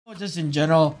just in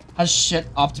general has shit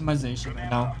optimization right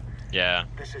now. Yeah,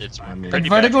 it's like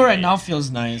vertigo right now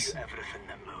feels nice.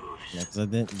 Yeah, cause I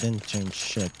didn't change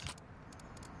shit.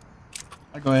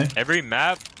 I go ahead. Every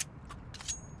map,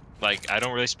 like I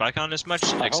don't really spike on as much,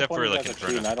 except for like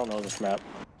Inferno. I don't know this map.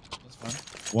 That's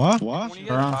fine. What? When you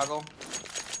get a toggle?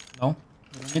 No,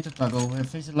 we don't get to toggle. We have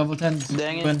FACIET level 10.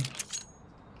 Dang it. Win.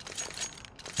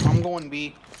 I'm going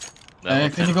B.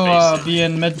 Can you go B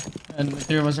and mid? And the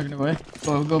three of us are gonna go A.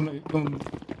 Go.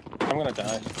 I'm gonna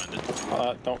die.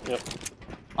 Don't. Yep.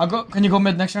 I'll go. Can you go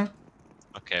mid next round?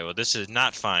 Okay, well this is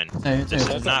not fine. Hey, This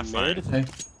is not fine. Hey.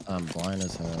 I'm blind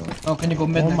as hell. Oh, can you go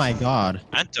mid? Oh next my round? god.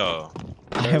 Anto.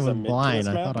 I was blind.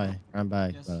 I thought I ran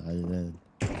back, Yes. but I didn't.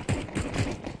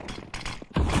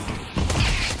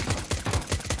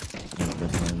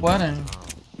 What?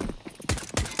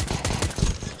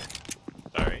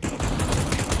 Sorry.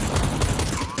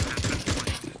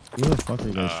 Who the fuck are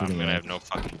you guys shooting I'm gonna at? have no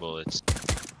fucking bullets.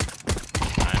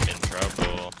 I'm in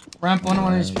trouble. Ramp 1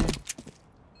 HP.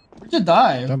 Where'd you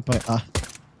die? Jump by,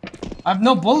 I have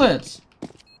no bullets.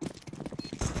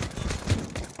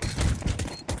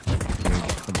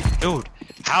 Dude,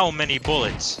 how many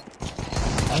bullets?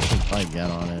 I should probably get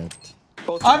on it.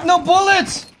 I have no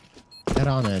bullets. Get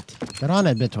on it. Get on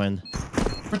it, Bitwin.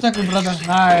 Protect me, brother.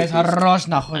 Nice. Harrosh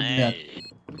na khud that.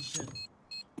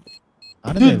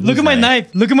 How did they Dude, look lose at my that?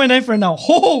 knife. Look at my knife right now.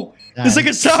 Oh, Yeah, it's like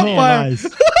a so sapphire. nice. I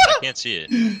can't see it.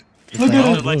 Look at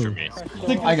Hold it. the light for me.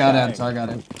 I got it. So I got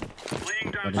it.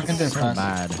 But I can do it it's so fast.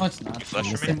 bad. No, it's not.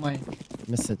 Flash The for same way.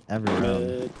 Miss it every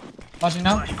round. Flashing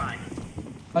now.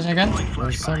 Flashing again.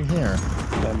 There's some here.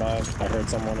 Never mind. I heard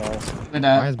someone else. Look at Why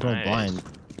that. is bro Nice. blind?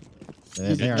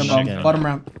 They Easy. are Good not bomb. getting Bottom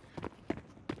ramp.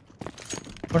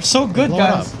 We're so good, Blow it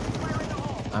guys.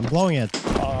 up. I'm blowing it.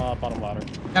 Bottom ladder.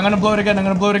 I'm gonna blow it again. I'm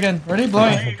gonna blow it again. Ready?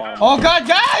 Blowing it. Oh god,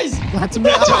 guys! That's me.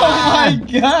 Oh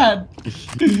my god!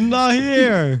 Not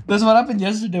here. That's what happened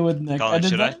yesterday with Nick. Colin, I did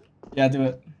should that. Yeah, do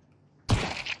it.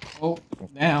 Oh,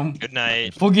 damn. Good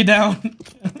night. Boogie down.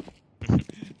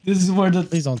 This is where the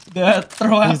Please don't. throw Please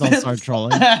don't happened. start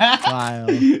trolling. Kyle.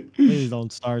 Please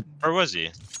don't start. Where was he?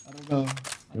 I don't know.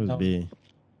 It was B.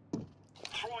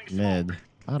 Mid.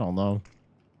 I don't know.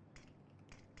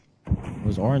 It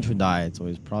was orange who died, so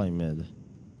he's probably mid.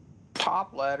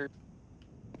 Top ladder.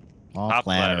 Top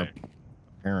ladder.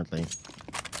 Apparently.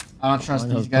 I don't trust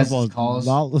Mine these has guys' purple. calls.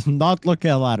 Not look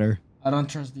at ladder. I don't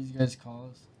trust these guys'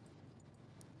 calls.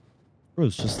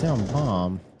 Bruce, just stay on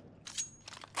bomb.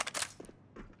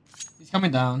 He's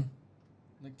coming down.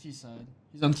 Like T side.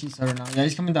 He's on T side right now. Yeah,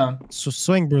 he's coming down. So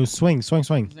swing, Bruce. Swing. He's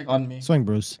like on me. Swing,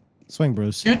 Bruce. Swing,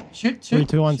 Bruce. Shoot. 3,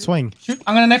 2, 1, shoot. swing. Shoot.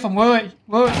 I'm gonna knife him. Wait.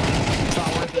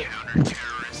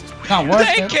 It's not worth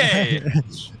it. AK!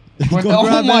 Oh my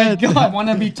god, I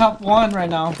wanna be top 1 right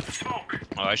now.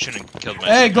 Oh, I shouldn't have killed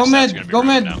myself. Hey, go My stats mid. gonna Go be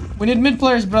mid. ruined now. We need mid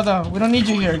players, brother. We don't need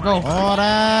you here. Go.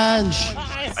 Orange.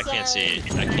 I can't see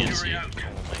it. I can't see it.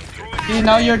 See,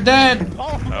 now you're dead.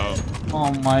 Oh.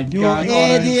 Oh my You god.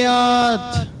 Orange.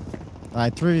 idiot.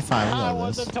 Alright, 3v5. We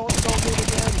got this.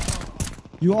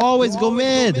 You always go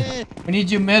mid. We need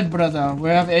you mid, brother. We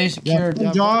have A Yeah, secured.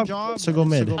 good job. So go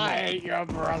mid. I hate your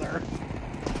brother.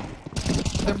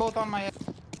 They're both on my.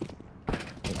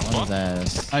 On his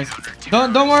ass. Nice.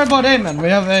 Don't worry about A, man. We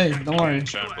have A. Don't worry.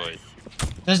 Sean boy.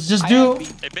 Just do. Hey,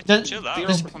 bitch, Just, chill out.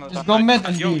 just go mid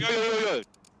and Yo, B. yo, yo, yo, yo.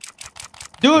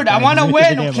 Dude, I wanna Make it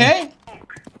win, the game, okay?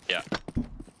 Yeah.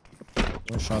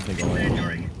 No shot they go in.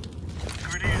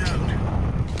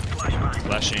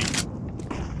 Flashing.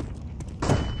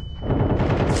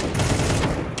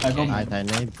 I go I mid.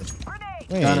 need.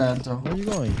 Wait, Got it, Anto. where are you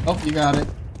going? Oh, you got it.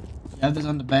 You have this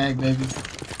on the bag, baby.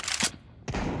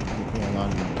 Going on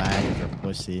the bag of your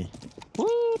pussy.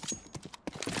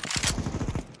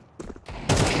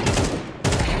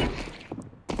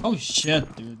 Oh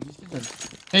shit, dude. These guys are...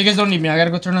 Hey, you guys don't need me. I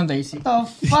gotta go turn on the AC. The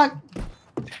fuck?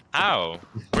 How?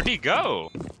 Where'd he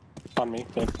go? On me.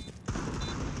 Good.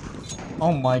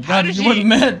 Oh my How god, did he he- went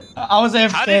mid. I was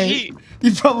AFK. How did he?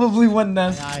 He probably went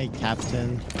nest. Hi,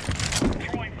 Captain.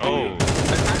 Oh.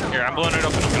 Here, I'm blowing it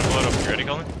open. I'm gonna blow it open. You ready,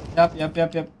 Colin? Yep.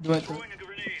 Do it.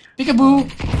 Peekaboo.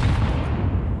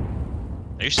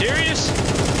 Are you serious?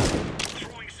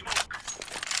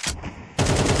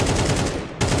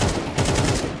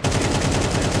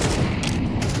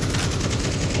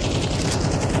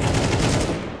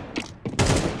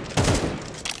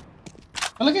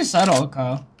 I look inside all,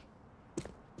 Kyle.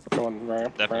 Going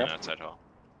ramp. Definitely not outside hall.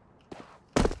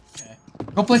 Okay.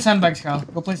 Go play sandbags, Kyle.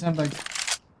 Go play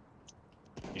sandbags.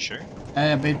 You sure?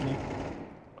 Yeah, bait me.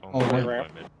 Oh, Oh, my wait.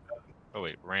 God. Oh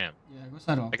wait, ramp. Yeah, go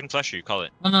side all. I can flash you. Call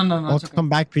it. No. It's okay. Welcome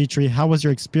back, Petrie. How was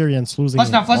your experience losing Flash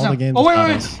down, flash all the down. games? Oh, wait.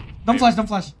 without us? Don't flash, don't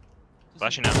flash.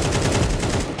 Flashing out.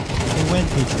 You win,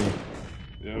 Petrie.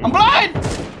 I'm blind!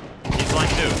 He's blind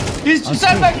too. He's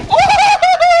sandbag!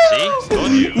 See?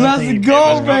 Told you. Let's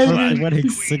go, baby! Winning It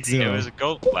 6-0. was a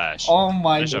goat flash. Oh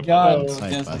my Bishop. god.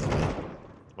 Sight, Yes. by the way.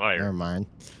 Liar. Never mind.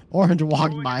 Orange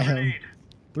walked by him.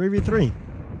 3v3.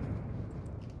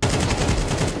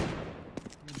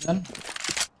 Done.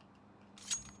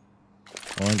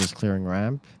 Orange is clearing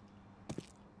ramp.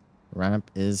 Ramp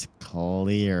is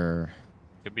clear.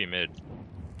 Could be mid.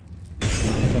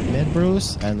 Pick up mid,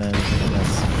 Bruce, and then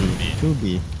that's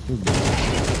B. 2B.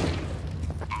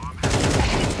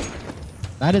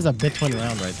 That is a bit twin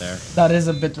round right there. That is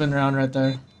a bit win round right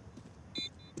there.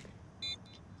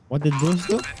 What did Bruce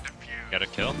do? Got a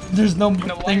kill? There's no You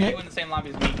know why are thing. you in the same lobby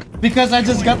as me? Because I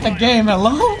just got the game.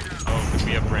 Hello? Oh,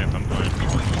 we have ramp. I'm blind.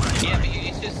 Yeah, but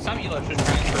it's just some elo should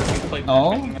transfer if you play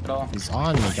Oh? matchmaking at all. He's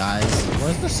on me, guys.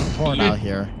 Where's the support Dude. out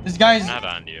here? This guy's. Not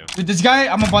on you. Dude, this guy,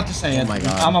 I'm about to say it. Oh my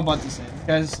God. I'm about to say it. This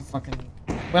guy's a fucking.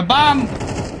 We're bomb!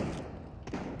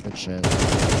 Good shit. I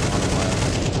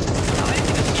didn't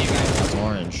even see you guys. That's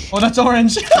orange. Oh, that's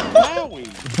orange.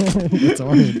 It's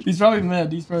orange. He's probably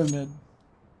mid. He's probably mid.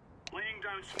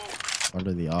 What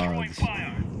are the odds?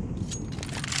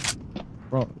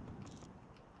 Bro.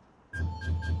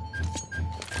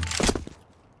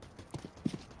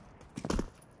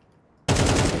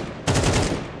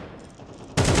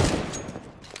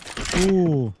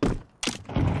 Ooh.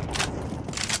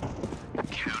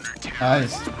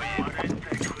 Nice.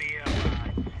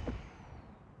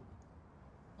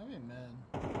 Maybe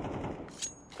mid.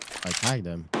 I tagged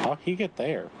him How'd he get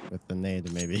there? with the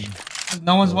nade, maybe.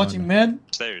 No one's Go watching on. mid.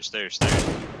 Stairs.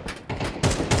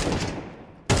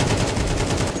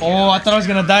 Oh, I thought I was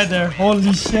gonna die there.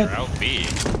 Holy shit. They're out B.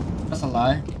 That's a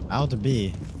lie. Out to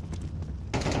B.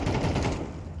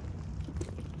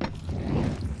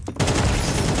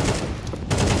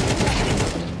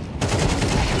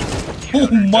 Oh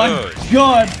my Dude.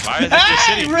 god. Why are they just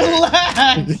Hey, sitting there?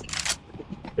 relax.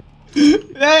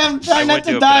 Hey, I'm trying I not would to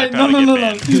do it, but die. I'd No, probably no, get no,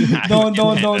 no. banned. Don't,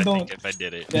 I don't. think if I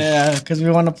did it. Yeah, because we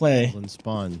want to play. When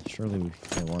spawn. Surely we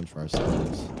can get one for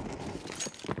ourselves.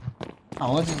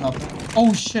 Oh, let's just not.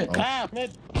 Oh shit. Oh. Ah,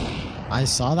 mid. I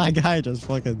saw that guy just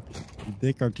fucking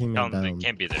dick our Tell teammate them they down.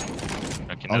 can't be there.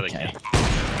 Okay, no, they Okay.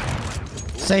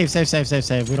 can't.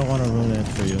 Save. We don't want to ruin it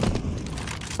for you.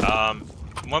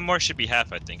 One more should be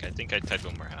half, I think. I think I tagged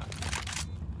one more half.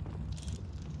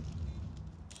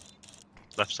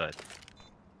 Left side.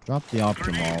 Drop the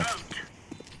optimal.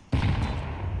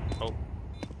 Oh.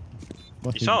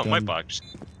 What You the saw him, gun? white box.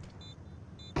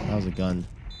 That was a gun.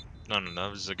 No,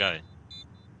 that was a guy.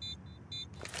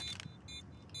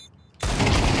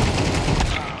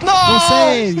 No! We'll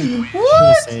save!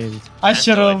 What? Saved. I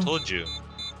should I have. told you.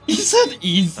 He said That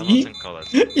easy. wasn't colored.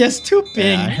 Yes, too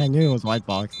ping. Yeah, I knew it was white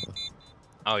box.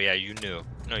 Oh yeah, you knew.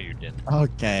 No, you didn't.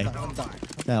 Okay.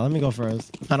 Yeah, let me go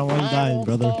first. I don't want to die, won't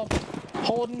brother. stop.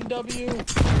 Holding W.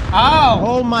 Ow!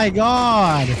 Oh my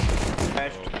god!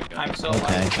 I'm so Okay,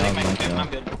 alive. that was my kill. I'm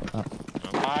good.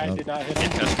 I Nope. did not hit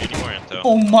Can't him. test me anymore, Anto.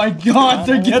 Oh my god,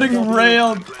 they're getting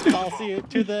railed. I'll see it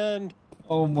to the end.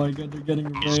 Oh my god, they're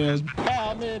getting railed.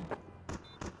 Ah, mid.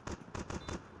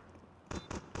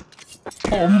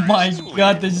 Oh my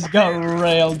god, they just got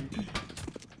railed.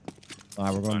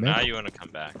 Alright, we're Oh, going now back. you wanna come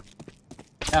back.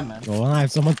 Yeah, man. Well, I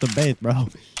have someone to bait, bro.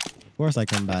 Of course I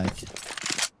come back.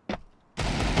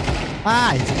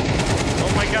 Hi!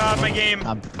 Oh my god, my game!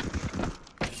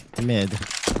 Mid.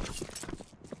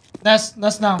 That's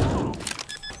now.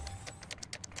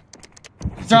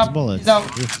 6 Drop. bullets. He's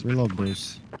out. Reload,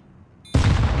 Bruce.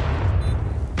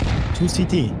 2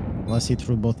 CT. Unless he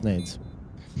threw both nades.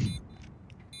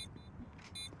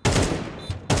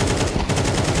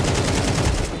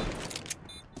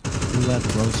 Do that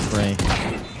bro spray.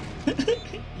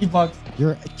 He bugged.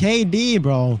 You're KD,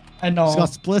 bro. I Just know. got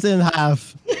split in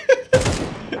half.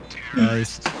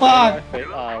 Nice. Fuck.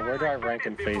 Where do I rank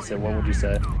in FACIET? What would you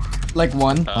say? Like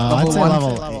one. I'd say one.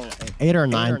 level 8 or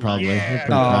 9 probably. We're Yeah.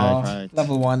 pretty Oh, right.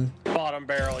 level 1. Bottom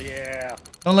barrel, yeah.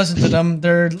 Don't listen to them.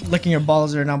 They're licking your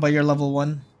balls right now, but you're level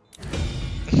 1.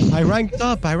 I ranked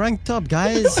up,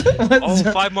 guys. Oh,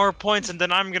 5 more points and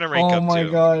then I'm gonna rank Oh up my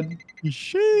too. god.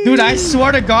 Sheesh. Dude, I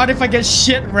swear to god, if I get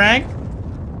shit ranked,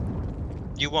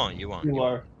 You won't. You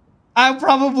are. I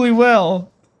probably will.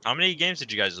 How many games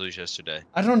did you guys lose yesterday?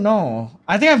 I don't know.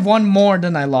 I think I've won more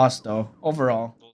than I lost, though, overall.